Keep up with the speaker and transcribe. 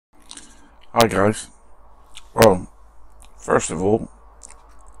Hi guys. Well, first of all,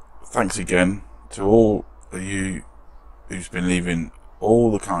 thanks again to all of you who's been leaving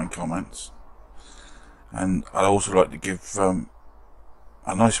all the kind comments, and I'd also like to give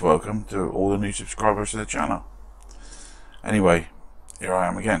a nice welcome to all the new subscribers to the channel. Anyway, here I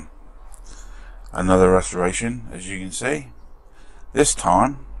am again. Another restoration, as you can see. This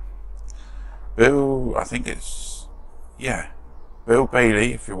time, Bill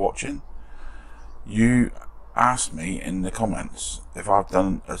Bailey, if you're watching, you asked me in the comments if I've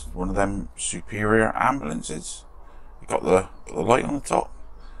done one of them superior ambulances. You got the light on the top.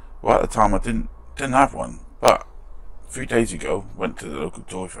 Well, at the time I didn't have one, but a few days ago went to the local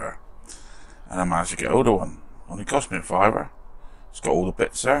toy fair and I managed to get hold of one. Only cost me $5. It's got all the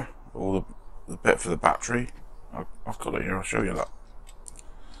bits there, all the bit for the battery. I've got it here. I'll show you that.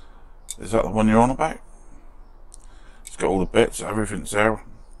 Is that the one you're on about? It's got all the bits, everything's there,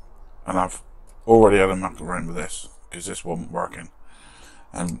 and I've already had a muck around with this because this wasn't working.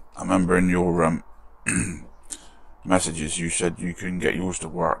 And I remember in your messages you said you can get yours to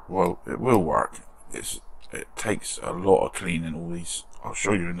work. Well, it will work. It takes a lot of cleaning all these. I'll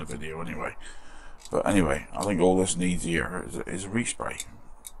show you in the video anyway. But anyway, I think all this needs here is a respray.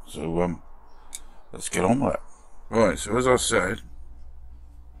 So let's get on with it. Right, so as I said,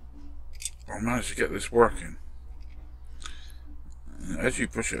 I managed to get this working. And as you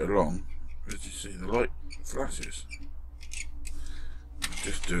push it along, as you see, the light flashes.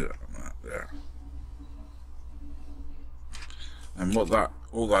 Just do it like that there. And what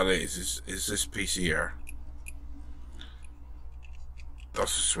all that is this piece here.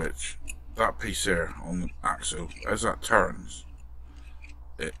 That's the switch. That piece there on the axle, as that turns,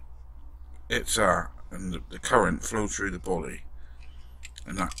 it's and the current flows through the body,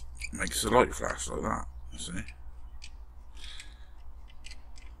 and that makes the light flash like that. You see.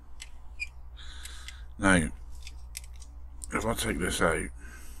 Now, if I take this out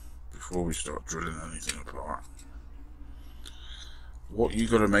before we start drilling anything apart, what you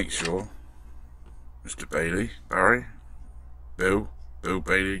got to make sure, Mr. Bill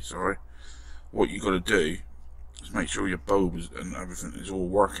Bailey, sorry, what you got to do is make sure your bulb and everything is all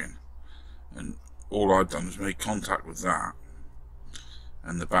working. And all I've done is made contact with that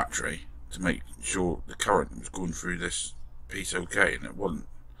and the battery to make sure the current was going through this piece okay, and it wasn't.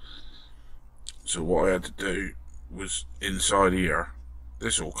 So what I had to do was inside here,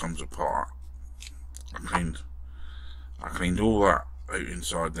 this all comes apart. I cleaned all that out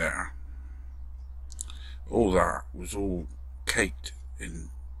inside there. All that was all caked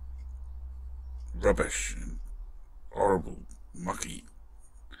in rubbish and horrible, mucky,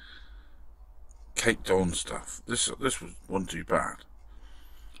 caked on stuff. This wasn't too bad,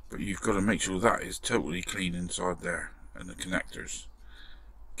 but you've got to make sure that is totally clean inside there, and the connectors.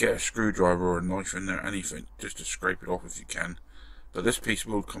 Get a screwdriver or a knife in there, anything, just to scrape it off if you can. But this piece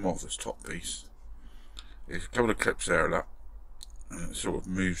will come off, this top piece. There's a couple of clips there, that, and it sort of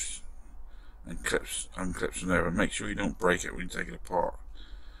moves and unclips from there. And make sure you don't break it when you take it apart.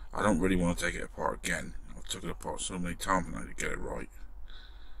 I don't really want to take it apart again. I've took it apart so many times now to get it right.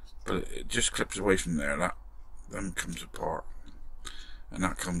 But it just clips away from there, that then comes apart, and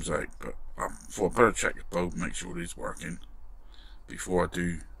that comes out. But I thought I'd better check the bulb, make sure it is working before I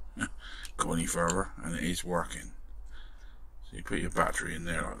do go any further, and it is working. So you put your battery in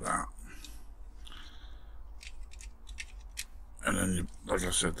there like that, and then you, like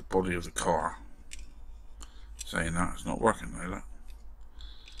I said, the body of the car, saying that it's not working now. Look,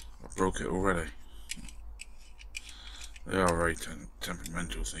 I broke it already. They are very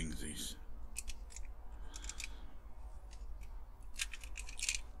temperamental things, these.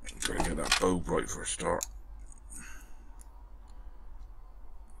 You've got to get that bulb right for a start.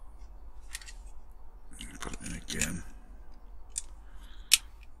 Put it in again,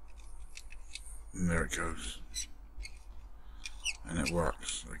 and there it goes, and it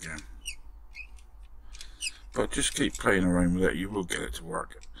works again. But just keep playing around with it, you will get it to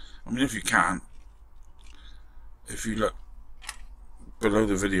work. I mean, if you can't, if you look below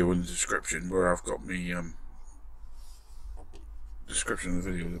the video in the description where I've got me description of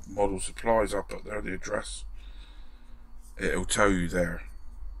the video, the model supplies up there, the address, it'll tell you there.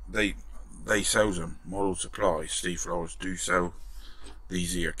 They sell them, Model Supply. Steve Flowers do sell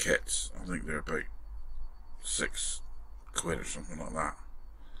these here kits. I think they're about £6 or something like that.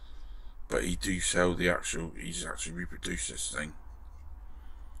 But he do sell the actual, he's actually reproduced this thing,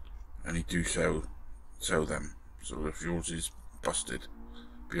 and he do sell them. So if yours is busted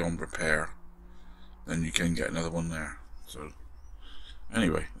beyond repair, then you can get another one there. So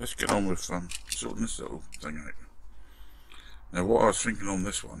anyway, let's get on with sorting this little thing out. Now what I was thinking on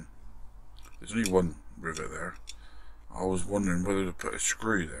this one, There's only one rivet there. I was wondering whether to put a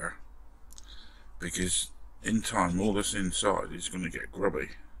screw there, because in time all this inside is going to get grubby.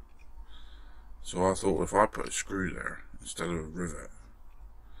 So I thought if I put a screw there instead of a rivet,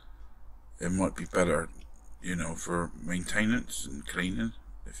 it might be better, you know, for maintenance and cleaning.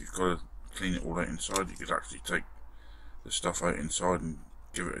 If you've got to clean it all out inside, you could actually take the stuff out inside and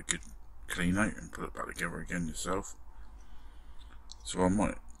give it a good clean out and put it back together again yourself. So I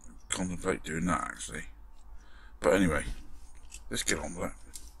might contemplate doing that actually. But anyway, let's get on with it.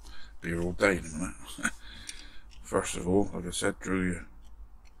 Be here all day in a minute. First of all, like I said, draw your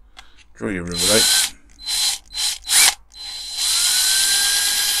rivet out.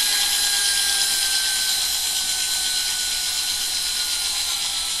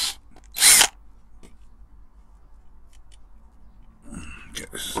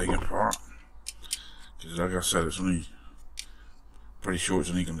 Get this thing apart, because like I said, it's only pretty sure it's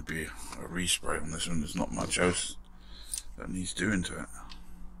only going to be a respray on this one. There's not much else that needs doing to it.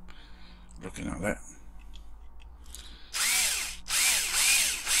 Looking at that.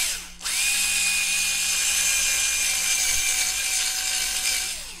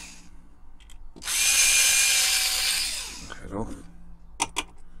 Head off.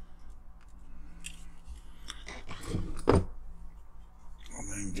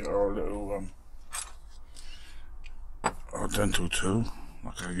 And then get our little our dental tool,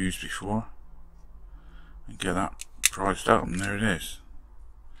 like I've used before, and get that priced up, and there it is.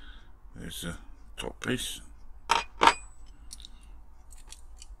 There's the top piece.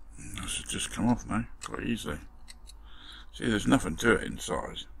 And that should just come off now, quite easily. See, there's nothing to it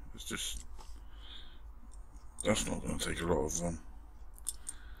inside. It's just, that's not going to take a lot of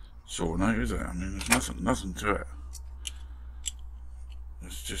sorting out, is it? I mean, there's nothing to it.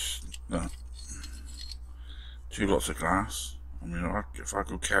 It's just that. 2 lots of glass. I mean, if I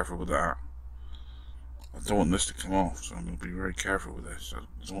go careful with that, I don't want this to come off, so I'm going to be very careful with this. I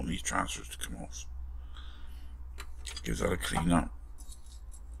don't want these transfers to come off. Gives that a clean up.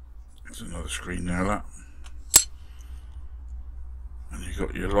 There's another screen there, that. And you've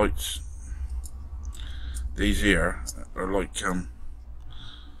got your lights. These here are like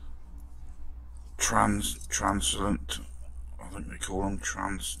translucent, I think they call them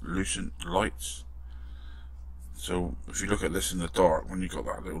translucent lights. So if you look at this in the dark, when you've got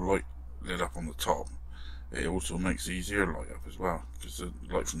that little light lit up on the top, it also makes these here light up as well, because the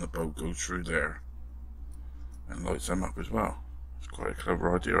light from the boat goes through there and lights them up as well. It's quite a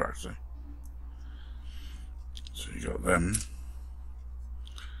clever idea actually. So you got them.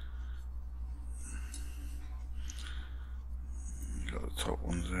 You got the top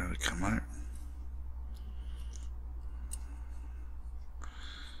ones there that come out.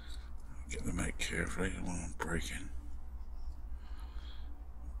 Get them out carefully, I don't want them breaking.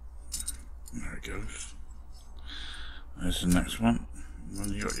 There it goes. There's the next one. And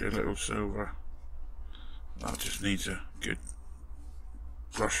then you got your little silver. That just needs a good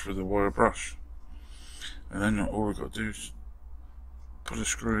brush with a wire brush. And then all I've got to do is put a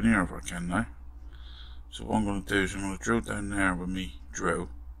screw in here if I can now. So what I'm going to do is I'm going to drill down there with me drill.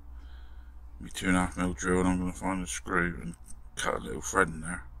 My 2.5mm drill, and I'm going to find a screw and cut a little thread in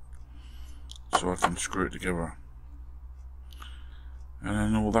there, so I can screw it together. And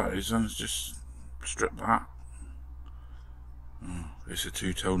then all that is done is just strip that. Oh, it's a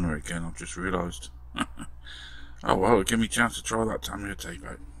 2-toner again, I've just realised. Oh well, it gave me a chance to try that Tamiya tape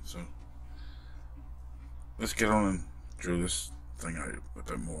out. So let's get on and drill this thing out a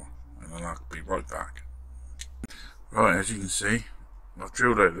bit more, and then I'll be right back. Right, as you can see, I've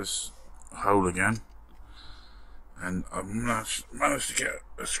drilled out this hole again, and I've managed to get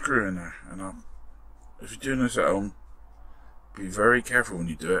a screw in there. And if you're doing this at home, be very careful when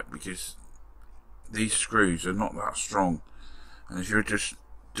you do it, because these screws are not that strong. And if you're just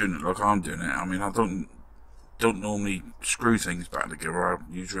doing it like I'm doing it, I mean, I don't normally screw things back together. I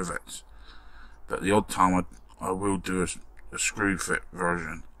use rivets, but the odd time I will do a screw fit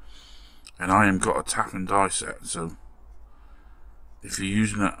version. And I am got a tap and die set, so if you're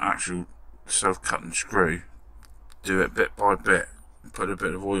using an actual self-cutting screw, do it bit by bit. Put a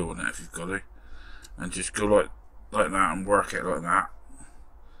bit of oil in it if you've got it, and just go like that and work it like that,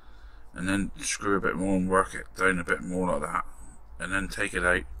 and then screw a bit more and work it down a bit more like that, and then take it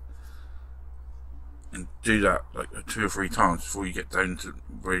out, and do that like 2 or 3 times before you get down to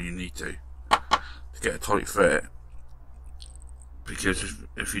where you need to get a tight fit. Because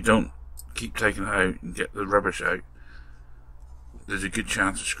if you don't keep taking it out and get the rubbish out, there's a good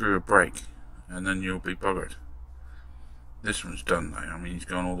chance the screw will break, and then you'll be buggered. This one's done now. I mean, he's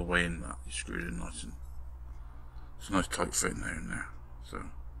gone all the way in that. He's screwed in nice, and it's a nice tight fit now in there. So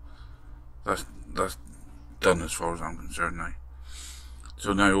that's done as far as I'm concerned now.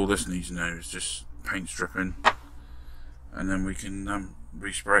 So now all this needs now is just paint stripping, and then we can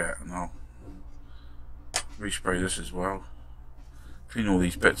respray it, and I'll respray this as well, clean all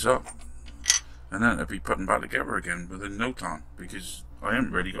these bits up, and then it'll be putting back together again within no time, because I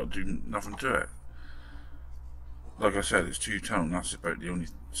haven't really got to do nothing to it. Like I said, it's two-tone, that's about the only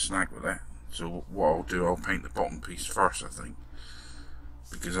snag with it. So what I'll do, I'll paint the bottom piece first, I think,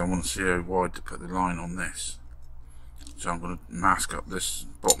 because I want to see how wide to put the line on this. So I'm going to mask up this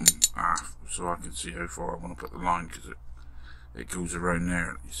bottom half so I can see how far I want to put the line, because it goes around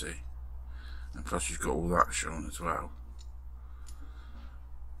there, you see. And plus you've got all that shown as well.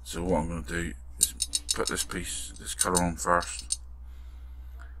 So what I'm going to do is put this piece, this colour on first.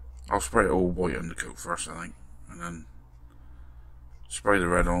 I'll spray it all white undercoat first, I think, and then spray the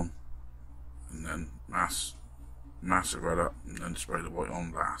red on, and then mask the red up, and then spray the white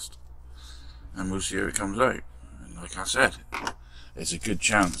on last, and we'll see how it comes out. And like I said, it's a good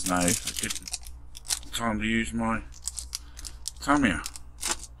chance now, a good time to use my Tamiya,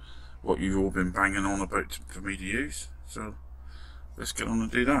 what you've all been banging on about for me to use. So let's get on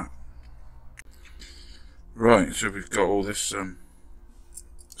and do that. Right, so we've got all this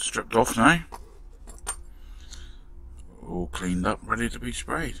stripped off now, all cleaned up, ready to be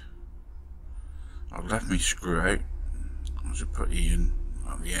sprayed. I've left me screw out, I should put E in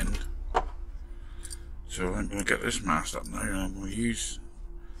at the end. So I'm going to get this masked up now, and I'm going to use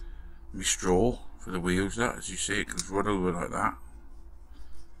my straw for the wheels. That, as you see, it goes right over like that.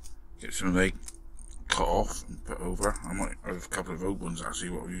 Get some of the cut off and put over. I might have a couple of old ones actually,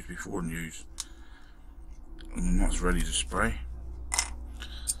 what I've used before and use. And then that's ready to spray.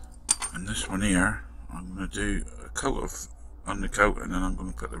 And this one here, I'm going to do a coat of undercoat, and then I'm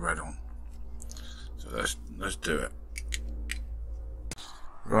going to put the red on. So let's do it.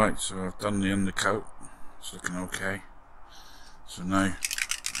 Right, so I've done the undercoat. It's looking okay. So now I'm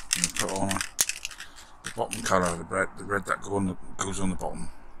going to put on the bottom colour, the red that goes on the bottom.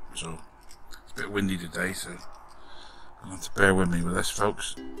 So it's a bit windy today, so you're going to have to bear with me with this,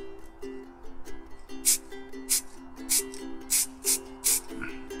 folks.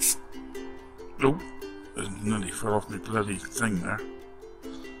 Oh, it nearly fell off my bloody thing there.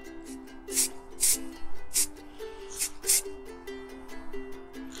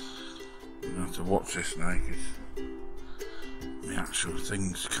 I'm going to have to watch this now, because the actual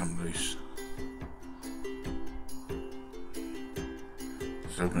things come loose.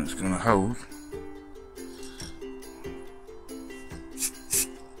 Just hoping it's going to hold.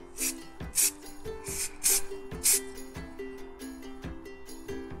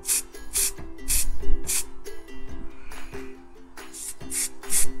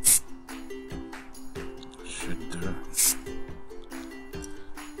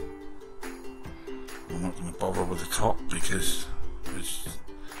 I'm not going to bother with the top, because as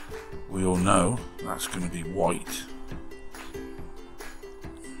we all know, that's going to be white.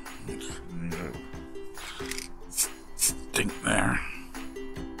 Dink there,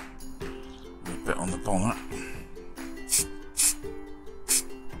 and a bit on the bonnet,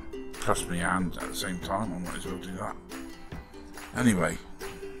 plus my hand at the same time. I might as well do that. Anyway,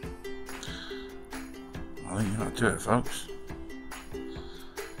 I think that'll do it, folks.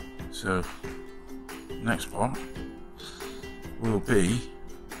 So next part will be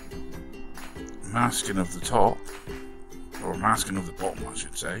masking of the top, or masking of the bottom I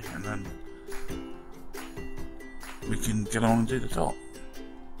should say, and then we can get on and do the top.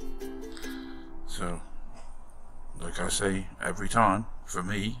 So like I say every time, for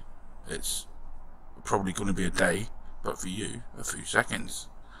me it's probably going to be a day, but for you a few seconds.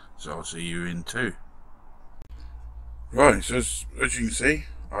 So I'll see you in 2. Right, so as you can see,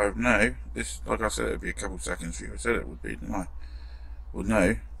 I have now, this, like I said, it would be a couple of seconds for you. I said it would be, didn't I? Well,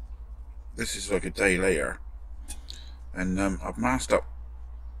 no, this is like a day later, and I've masked up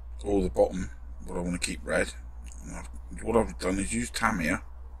all the bottom, what I want to keep red. And what I've done is use Tamiya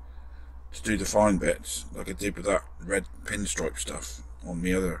to do the fine bits, like I did with that red pinstripe stuff on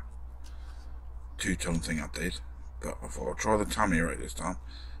the other two-tone thing I did. But I thought I'll try the Tamiya out this time,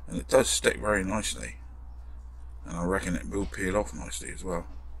 and it does stick very nicely, and I reckon it will peel off nicely as well.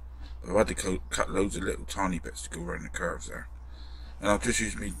 I've had to cut loads of little tiny bits to go around the curves there, and I'll just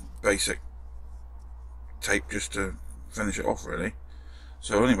use my basic tape just to finish it off really.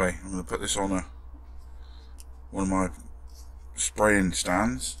 So anyway, I'm going to put this on one of my spraying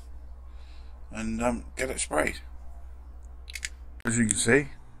stands and get it sprayed. As you can see,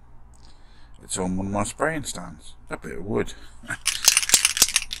 it's on one of my spraying stands. A bit of wood.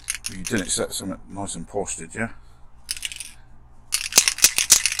 You didn't set something nice and posh, did you?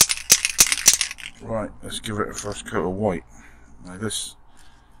 Right, let's give it a first coat of white. Now this,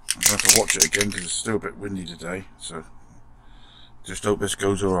 I'm going to have to watch it again because it's still a bit windy today, so just hope this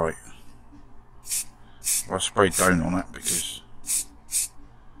goes alright. I sprayed down on it because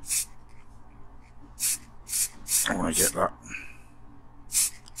I want to get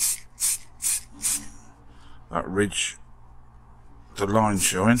that ridge, the line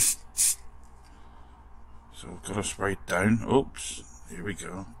showing. So we've got to spray it down. Oops, here we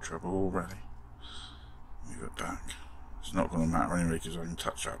go, trouble already. Move it back. It's not going to matter anyway because I can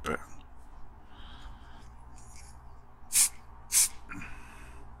touch that bit.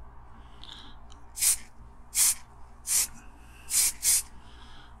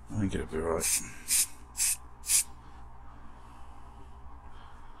 I think it'll be right.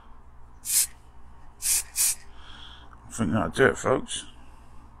 I think that'll do it, folks.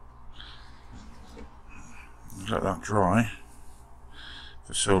 Let that dry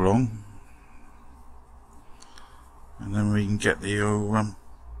for so long, and then we can get the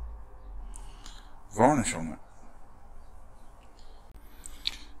varnish on it.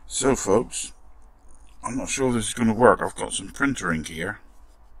 So folks, I'm not sure this is going to work. I've got some printer ink here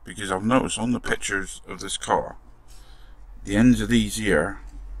because I've noticed on the pictures of this car the ends of these here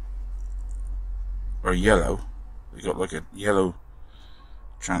are yellow. They got like a yellow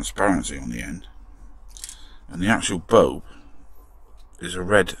transparency on the end, and the actual bulb is a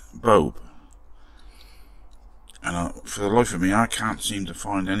red bulb. And for the life of me, I can't seem to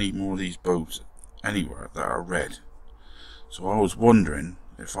find any more of these bulbs anywhere that are red. So I was wondering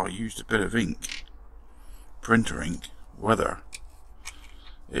if I used a bit of ink, printer ink, whether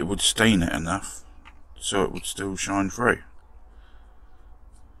it would stain it enough so it would still shine through.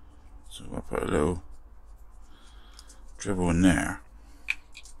 So I'll put a little dribble in there.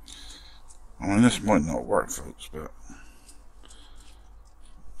 I mean, this might not work, folks, but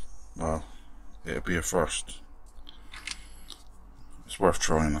well, it'll be a first. It's worth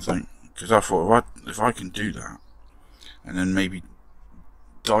trying, I think, because I thought if I can do that, and then maybe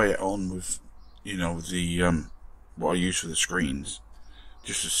dye it on with, you know, the what I use for the screens,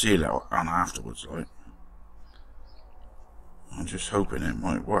 just to seal it on afterwards, like. I'm just hoping it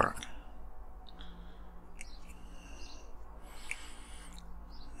might work.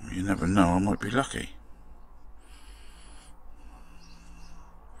 You never know, I might be lucky.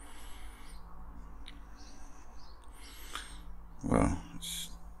 Well, it's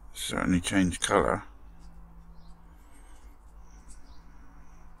certainly changed colour.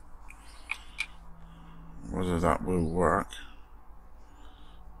 Whether that will work.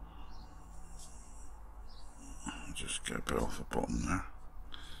 I'll just get a bit off the bottom there.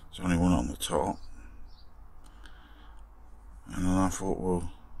 There's only one on the top. And then I thought,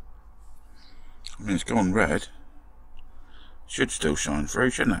 well, I mean, it's gone red. Should still shine through,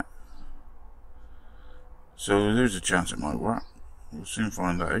 shouldn't it? So there's a chance it might work. We'll soon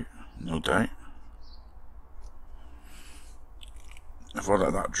find out, no doubt. If I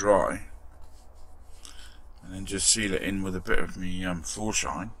let that dry, and then just seal it in with a bit of me full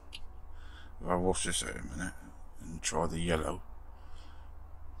shine. If I wash this out a minute and try the yellow.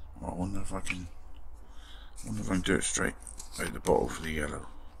 Well, I wonder if I can do it straight out the bottle for the yellow.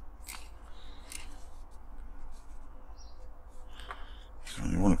 So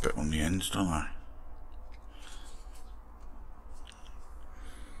you want a bit on the ends, don't I?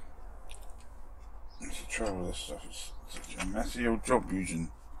 That's the trouble with this stuff. It's such a messy old job using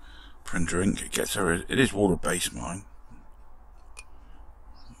printer ink. It is water based, mine,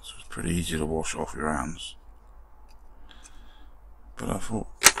 so it's pretty easy to wash off your hands. But I thought,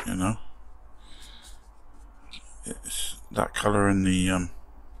 you know, it's that colour in the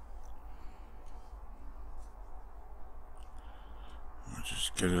I'll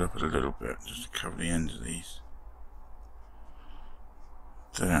just get it up a little bit just to cover the ends of these.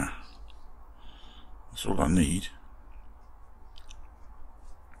 There. That's all I need.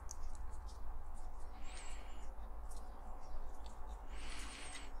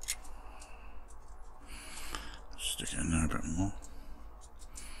 Stick it in there a bit more.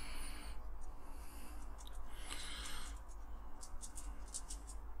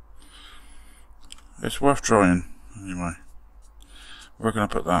 It's worth trying, anyway. Where can I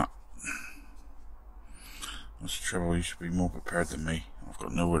put that? That's the trouble, you should be more prepared than me. I've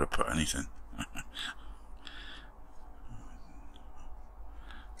got nowhere to put anything.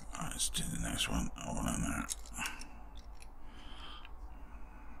 Alright, let's do the next one. Oh, one in there.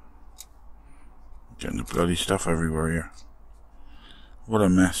 Getting the bloody stuff everywhere here. What a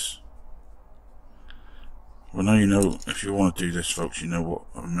mess. Well, now you know, if you want to do this, folks, you know what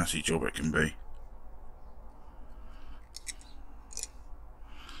a messy job it can be.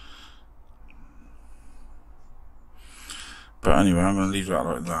 But anyway, I'm going to leave that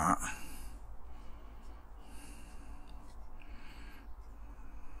like that.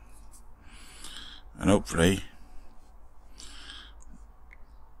 And hopefully,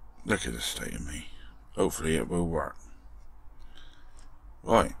 look at the state of me. Hopefully it will work.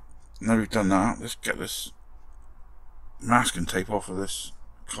 Right, now we've done that, let's get this masking tape off of this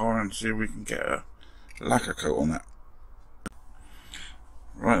car and see if we can get a lacquer coat on it.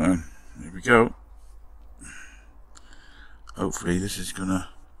 Right then, here we go. Hopefully this is gonna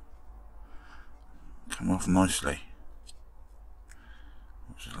come off nicely.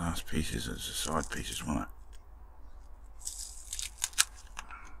 What's the last pieces? It's the side pieces, wasn't it?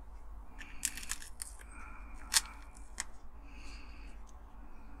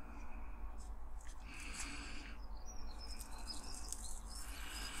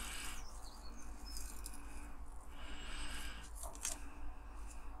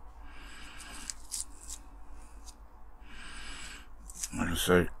 Like I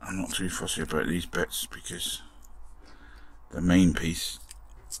say, I'm not too fussy about these bits because the main piece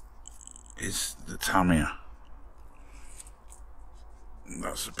is the tamiya.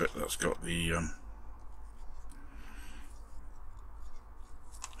 That's the bit that's got the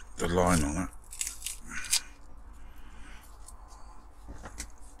line on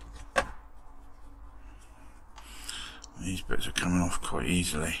it. These bits are coming off quite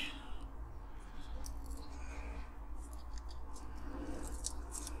easily.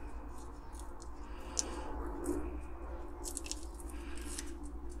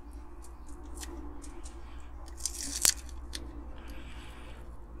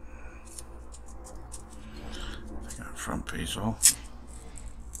 Front piece off.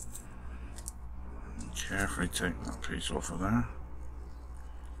 Carefully take that piece off of there.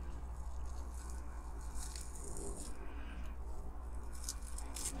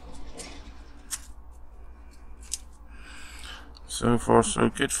 So far so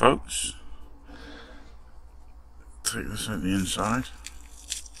good, folks. Take this out the inside.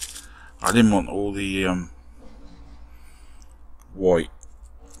 I didn't want all the white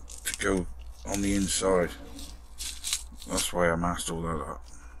to go on the inside. That's why I masked all that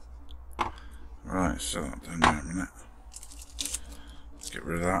up. Right, set that down there a minute. Let's get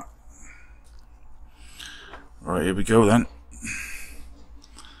rid of that. Right, here we go then.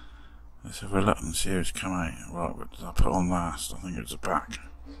 Let's have a look and see how it's come out. Right, what did I put on last? I think it was the back.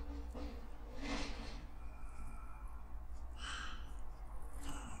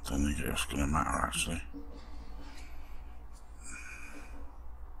 I don't think it's going to matter actually.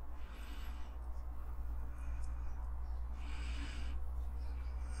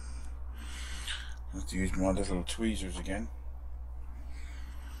 I have to use my little tweezers again.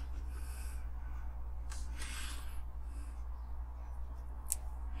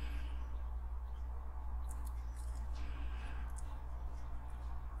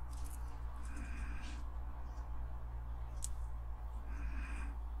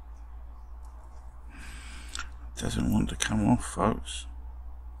 Doesn't want to come off, folks.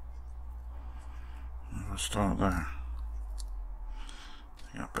 I'll start there.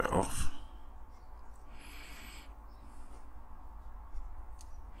 Take that bit off.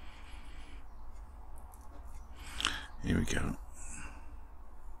 Here we go.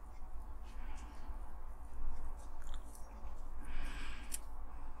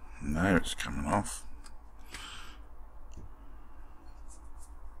 Now it's coming off.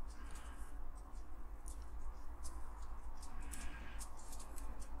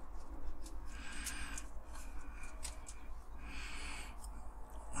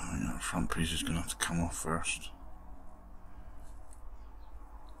 I think that front piece is going to have to come off first.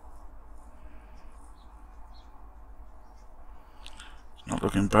 Not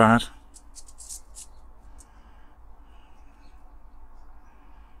looking bad.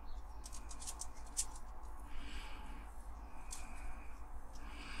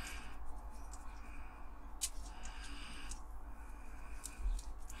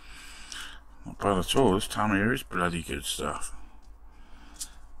 Not bad at all. This tamiya is bloody good stuff.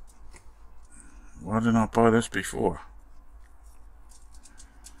 Why didn't I buy this before?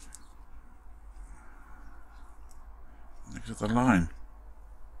 Look at the line.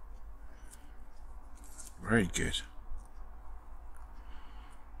 Very good.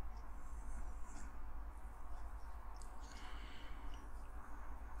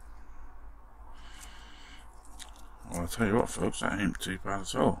 Well, I'll tell you what, folks, that ain't too bad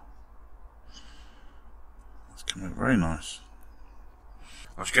at all. It's come out very nice.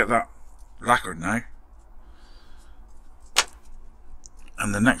 I'll just get that lacquered now.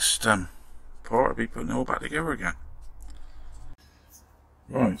 And the next part I'll be putting it all back together again.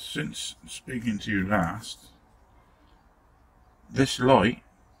 Right, since speaking to you last, This light,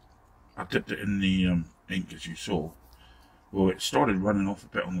 I dipped it in the ink as you saw. Well, it started running off a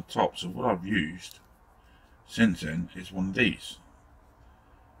bit on the top, so what I've used since then is one of these.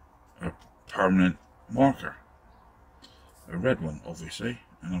 A permanent marker. A red one, obviously.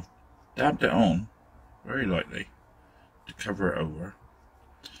 And I've dabbed it on very lightly to cover it over.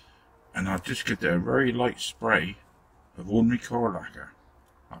 And I've just given it a very light spray of ordinary car lacquer.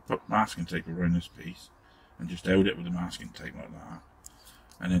 I put masking tape around this piece and just held it with the masking tape like that.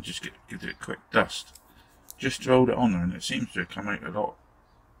 And then just give it a quick dust. Just to hold it on there, and it seems to have come out a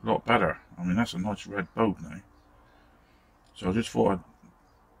lot better. I mean, that's a nice red bulb now. So I just thought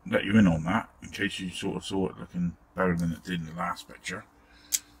I'd let you in on that, in case you sort of saw it looking better than it did in the last picture.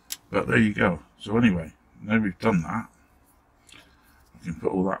 But there you go. So anyway, now we've done that, I can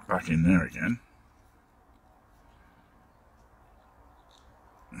put all that back in there again.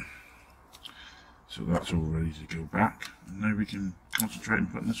 So that's all ready to go back, and now we can concentrate on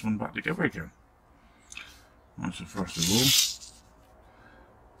putting this one back together again. Right, so first of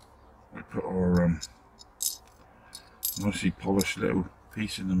all, we put our nicely polished little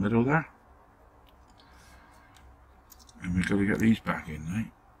piece in the middle there, and we've got to get these back in now.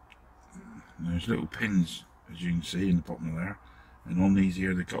 And there's little pins, as you can see, in the bottom of there, and on these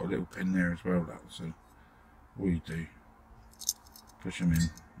here they've got a little pin there as well. So all you do, push them in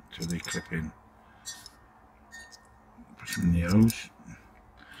until they clip in. Push them in the O's.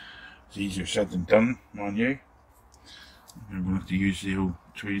 It's easier said than done, mind you. I'm going to have to use the old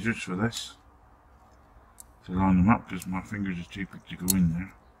tweezers for this to line them up, because my fingers are too big to go in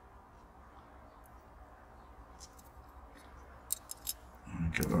there.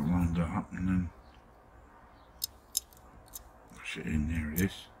 And get that lined up, and then push it in. There it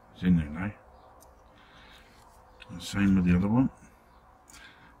is. It's in there now. And same with the other one.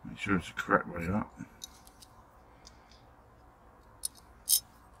 Make sure it's the correct way up.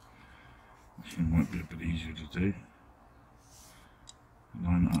 This one might be a bit easier to do.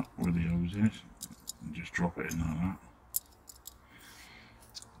 Line it up where the hose is and just drop it in like that.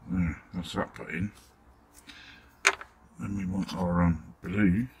 There, that's that put in. Then we want our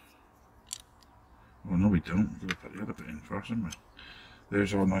blue. Well, no we don't, we've got to put the other bit in first, haven't we?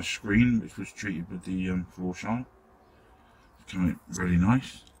 There's our nice screen, which was treated with the floor shine. It's come out really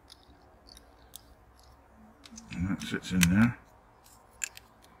nice. And that sits in there.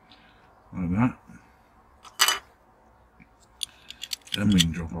 Like that. Then we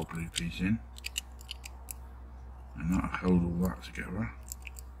can drop our blue piece in, and that'll hold all that together.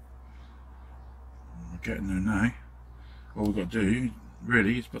 And we're getting there now. All we've got to do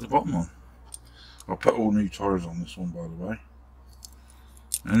really is put the bottom on. I'll put all new tyres on this one, by the way.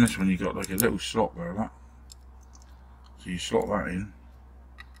 And this one you got like a little slot there, that. So you slot that in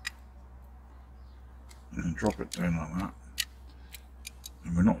and then drop it down like that.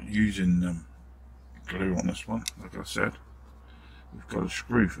 And we're not using glue on this one, like I said. We've got a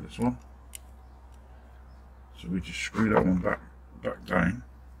screw for this one, so we just screw that one back down.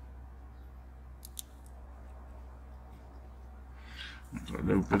 I've got a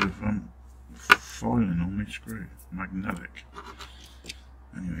little bit of filing on my screw, magnetic.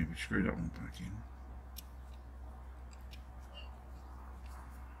 Anyway, we screw that one back in.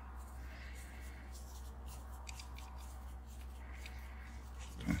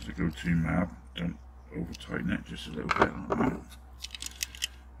 Don't have to go too mad, don't over tighten it, just a little bit like that.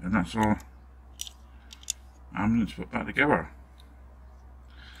 And that's our ambulance put back together.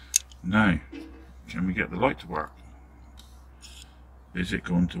 Now, can we get the light to work? Is it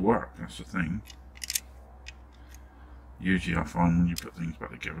going to work? That's the thing. Usually I find when you put things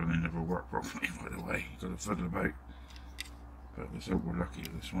back together they never work properly right away. You've got to fiddle about. But let's hope we're lucky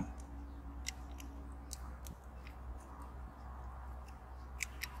with this one.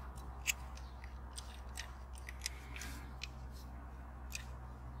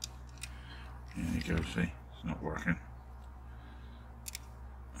 There you go, see, it's not working.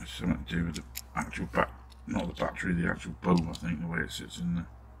 It's something to do with the actual not the battery, the actual bulb, I think, the way it sits in the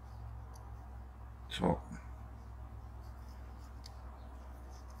top.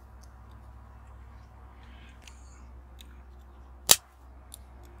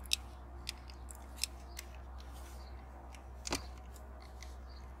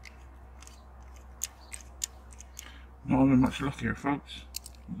 Not having much luck here, folks.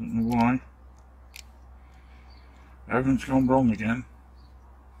 I don't know why. Everything's gone wrong again.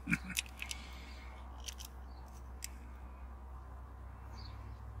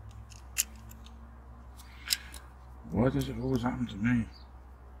 Why does it always happen to me?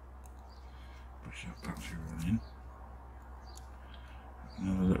 Push that battery one in.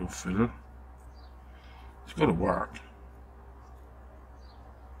 Another little filler. It's got to work.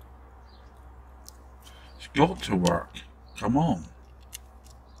 got to work. Come on.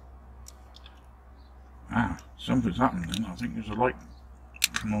 Ah, something's happening. I think there's a light.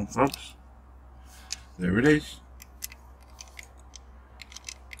 Come on, folks. There it is.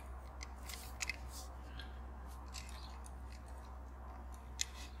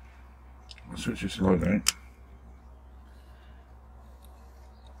 I'll switch this light out.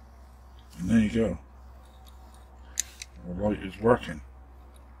 And there you go. The light is working.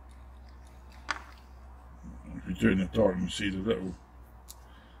 If you do it in the dark, you can see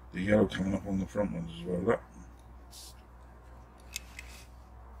the yellow coming up on the front ones as well. That.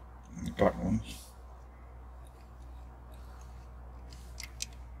 And the back ones.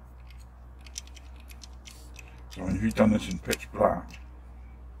 So if you've done this in pitch black,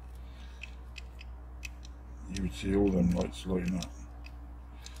 you would see all them lights lighting up.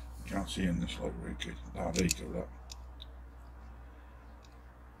 You can't see in this light very good. Ah, there you go, that.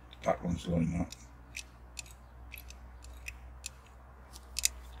 The back one's lighting up.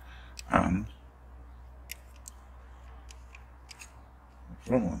 And the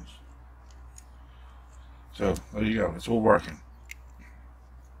front ones. So there you go, it's all working.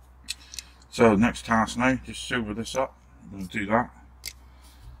 So next task now, just silver this up. I'm going to do that,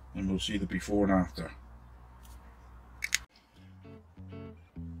 and we'll see the before and after.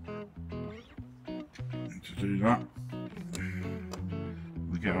 And to do that,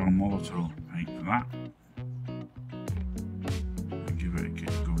 we get our Molotov paint for that, and give it a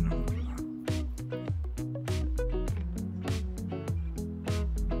kick going over that.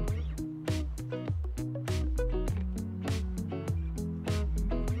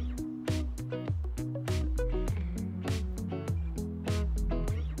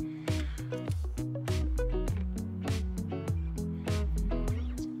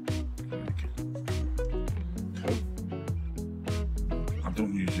 I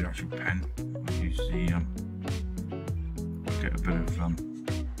don't use the actual pen, I use the, I get a bit of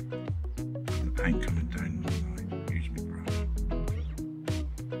the paint coming down and I use my brush.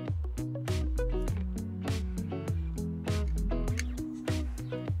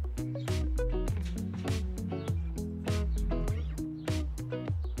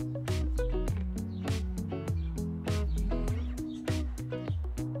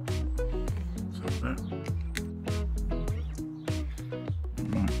 So there.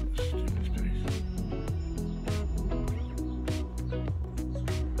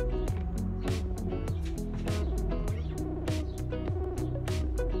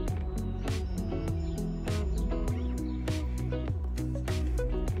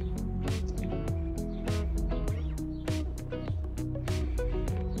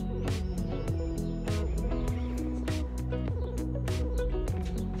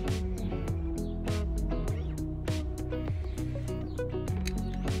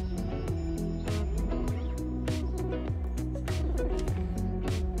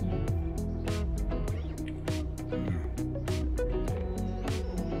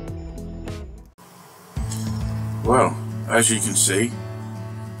 Well, as you can see,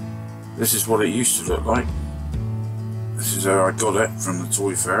 this is what it used to look like. This is how I got it from the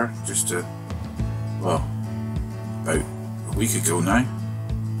toy fair, just well, about a week ago now.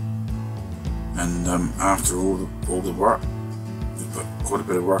 And after all the work, we put quite a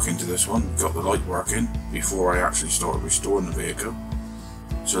bit of work into this one. Got the light working before I actually started restoring the vehicle,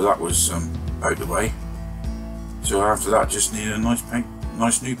 so that was out the way. So after that, just needed a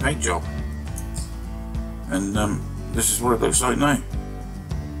nice new paint job. And this is what it looks like now.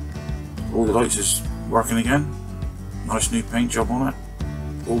 All the lights is working again. Nice new paint job on it.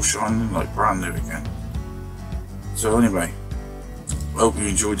 All shining like brand new again. So anyway, hope you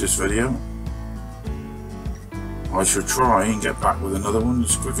enjoyed this video. I shall try and get back with another one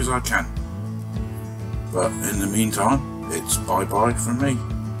as quick as I can. But in the meantime, it's bye bye from me.